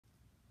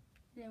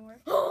Didn't work.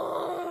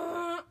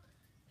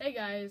 Hey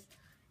guys,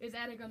 it's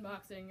Attic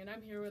Unboxing, and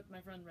I'm here with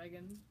my friend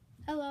Reagan.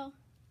 Hello.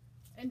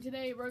 And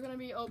today we're gonna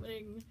be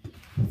opening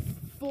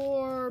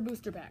 4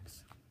 booster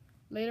packs.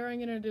 Later I'm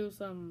gonna do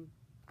some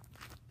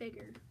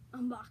Bigger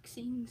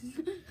unboxings.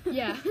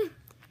 yeah,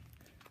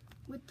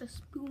 With the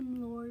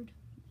Spoon Lord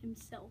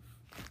himself.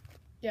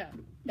 yeah,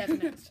 that's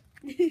next.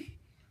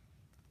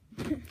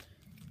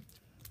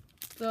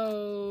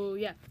 So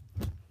yeah,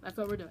 that's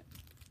what we're doing.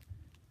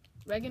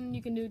 Reagan,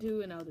 you can do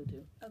 2, and I'll do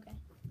 2. Okay.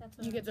 That's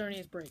what You get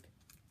Xerneas break.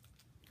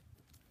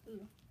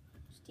 Ooh.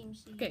 Steam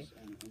Siege. Okay.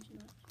 And Ancient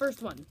Origins.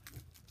 First one.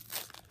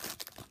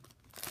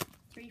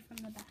 3 from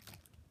the back.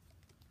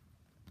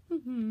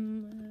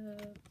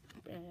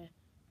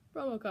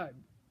 Promo card.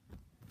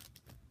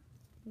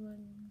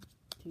 1,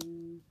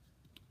 2,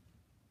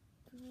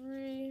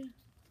 3.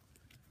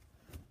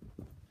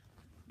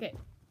 Okay.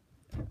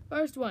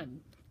 First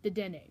one.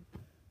 Dedenne.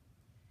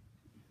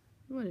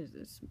 What is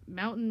this?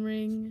 Mountain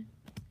Ring.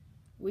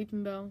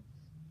 Weeping Bell.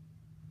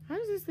 How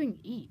does this thing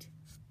eat?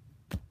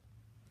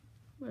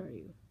 Where are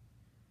you?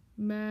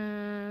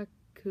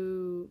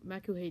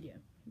 Makuhita.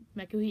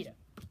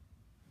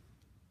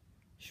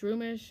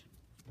 Shroomish.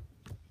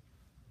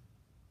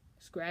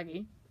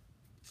 Scraggy.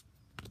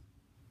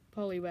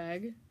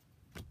 Poliwag.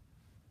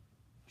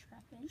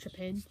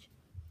 Trapinch.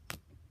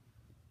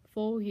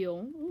 Full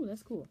Heal. Ooh,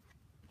 that's cool.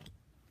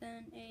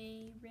 Then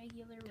a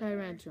regular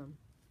Tyrantrum.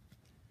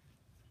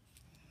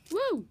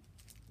 Woo!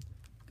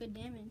 Good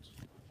damage.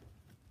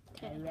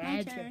 Okay, my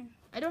Tyrantrum. turn.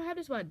 I don't have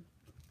this one.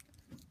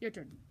 Your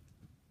turn.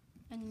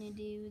 I'm gonna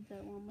do the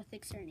one with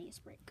Xerneas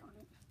break on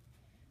it.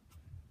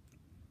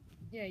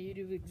 Yeah, you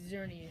do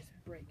Xerneas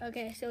break.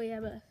 Okay, so we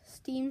have a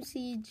Steam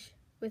Siege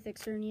with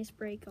Xerneas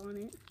break on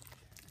it.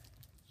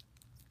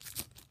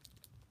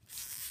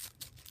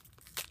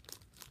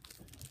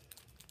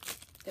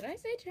 Did I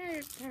say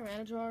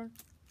Tyranitar?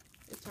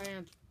 It's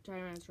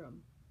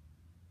Tyrantrum.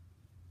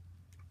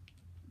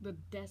 The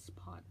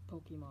Despot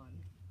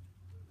Pokemon.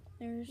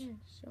 There's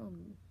Show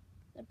me.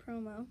 the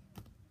promo.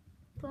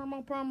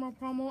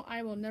 Promo.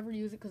 I will never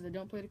use it because I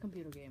don't play the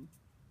computer game.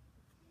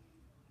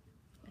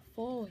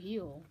 Full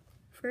Heal.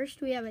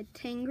 First, we have a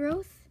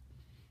Tangrowth,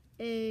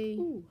 a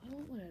Ooh, I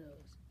want one of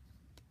those.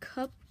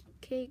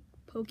 Cupcake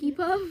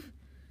Pokepuff,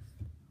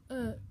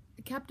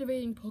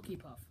 Captivating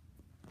Pokepuff.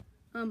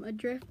 a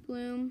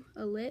Driftbloom,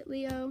 a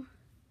Litleo,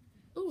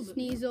 Ooh,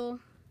 Sneasel,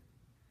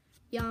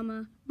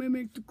 Yama,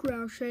 Mimic the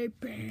Crowd Shape,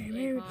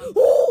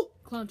 Oh!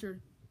 Clunter.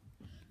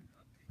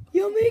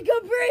 You'll make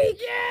a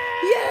break!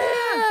 Yeah!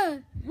 Yeah!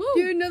 Woo!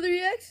 Do another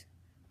EX?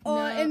 Oh,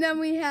 No. and then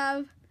we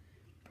have,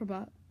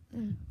 how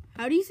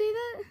do you say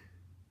that?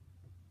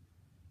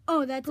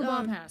 Oh, that's,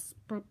 Pass.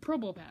 Pro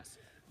Bowl Pass.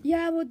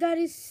 yeah, well, that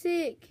is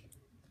sick.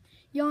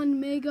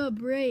 Yon Mega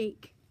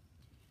Break.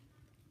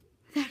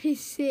 That is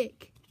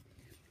sick.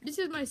 This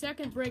is my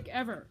second break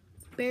ever.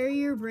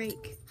 Barrier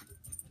Break.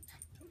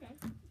 Okay.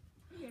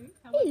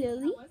 How Hey,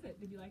 Lily. was it?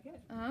 Did you like it?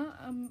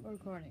 I'm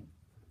recording.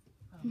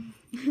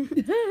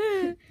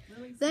 Really?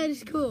 That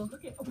is cool.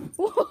 Look at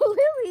Whoa,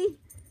 Lily!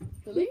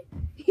 Lily?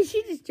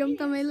 She just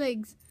jumped on my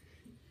legs.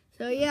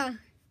 So, yeah.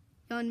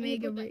 Yon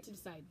Mega Put that Break. to the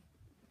side.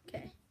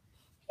 Okay.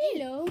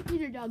 Hello.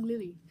 Here's your dog,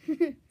 Lily.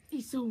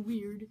 He's so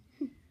weird.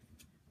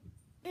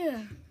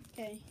 Yeah.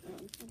 Okay.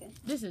 Okay.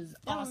 This is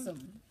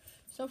awesome.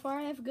 So far,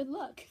 I have good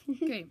luck.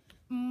 Okay,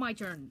 my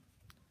turn.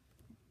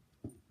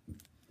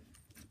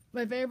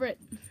 My favorite,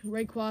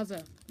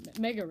 Rayquaza.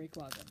 Mega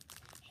Rayquaza.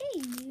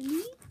 Hey,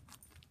 Lily.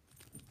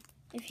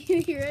 If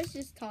you hear us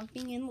just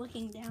talking and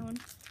looking down,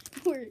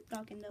 we're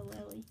talking to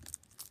Lily.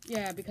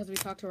 Yeah, because we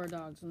talk to our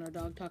dogs and our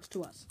dog talks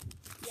to us.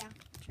 Yeah,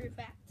 true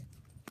fact.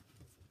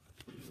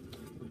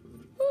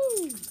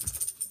 Woo!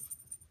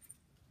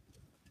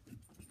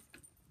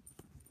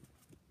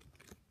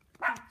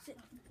 Sit.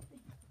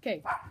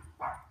 Okay.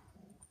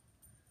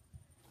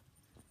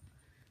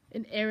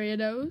 An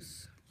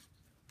Ariados.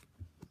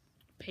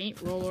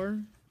 Paint Roller.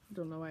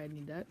 Don't know why I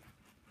need that.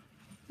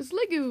 A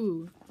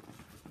Sliggoo.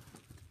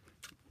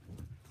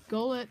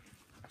 Golett.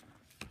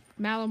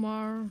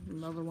 Malamar.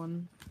 Another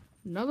one.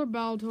 Another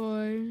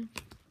Baltoy.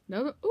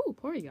 Another. Ooh,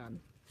 Porygon.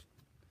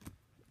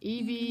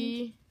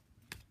 Eevee.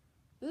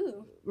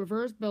 Ooh.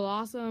 Reverse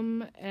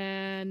Blossom.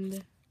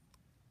 And.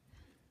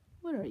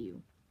 What are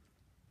you?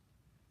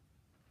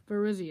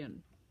 Virizion.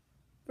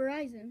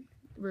 Verizon.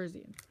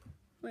 Virizion.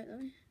 Wait,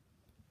 let me.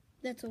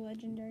 That's a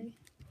legendary.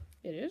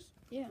 It is?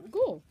 Yeah.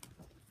 Cool.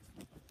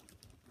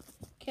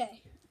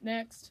 Okay.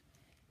 Next.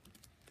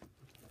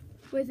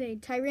 With a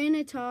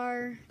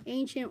Tyranitar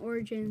Ancient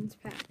Origins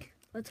pack.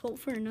 Let's hope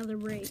for another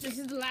break. This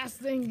is the last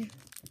thing.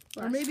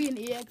 Or maybe an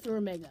EX or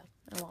a Mega.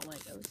 I want one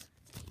of those.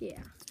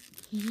 Yeah.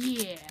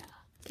 Yeah.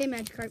 Okay,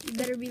 Magikarp, you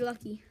better be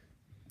lucky.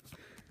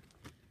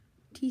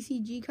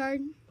 TCG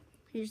card.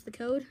 Here's the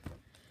code.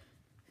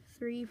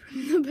 3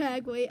 from the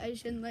bag. Wait, I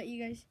shouldn't let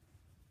you guys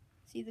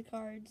see the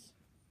cards.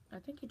 I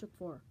think you took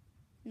 4.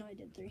 No, I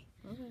did 3.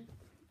 Okay.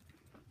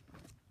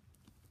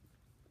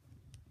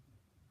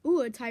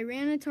 Ooh, a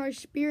Tyranitar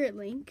Spirit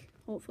Link.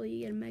 Hopefully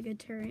you get a Mega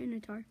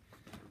Tyranitar.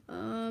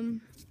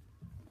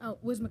 Oh,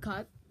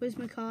 Wismacott.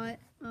 Wismacott.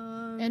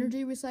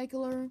 Energy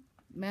Recycler.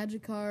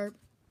 Magikarp.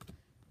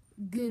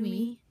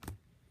 Goomy.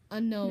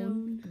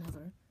 Unknown.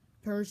 Another.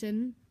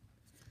 Persian.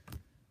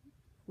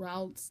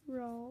 Ralts.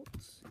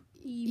 Ralts.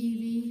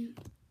 Eevee.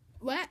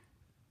 What?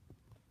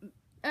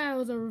 That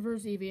was a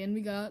reverse Eevee, and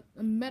we got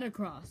a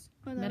Metagross.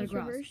 Oh, that was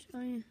reversed.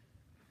 Oh, yeah.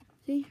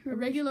 See? A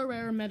Reverse. regular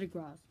rare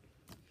Metagross.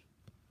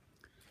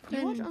 Do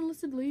you watch And-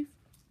 Unlisted Leaf?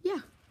 Yeah.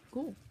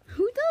 Cool.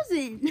 Who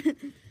doesn't?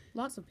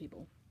 Lots of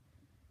people.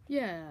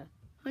 Yeah.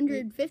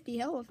 150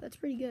 health. That's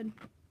pretty good.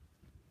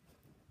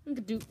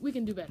 We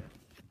can do better.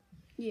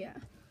 Yeah.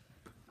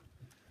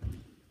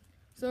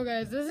 So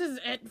guys, this is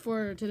it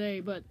for today,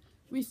 but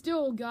we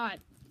still got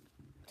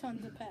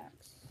Tons of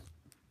packs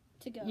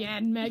to go. yeah,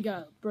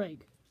 Mega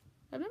Break.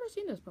 I've never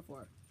seen this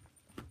before.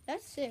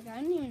 That's sick.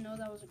 I didn't even know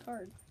that was a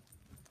card.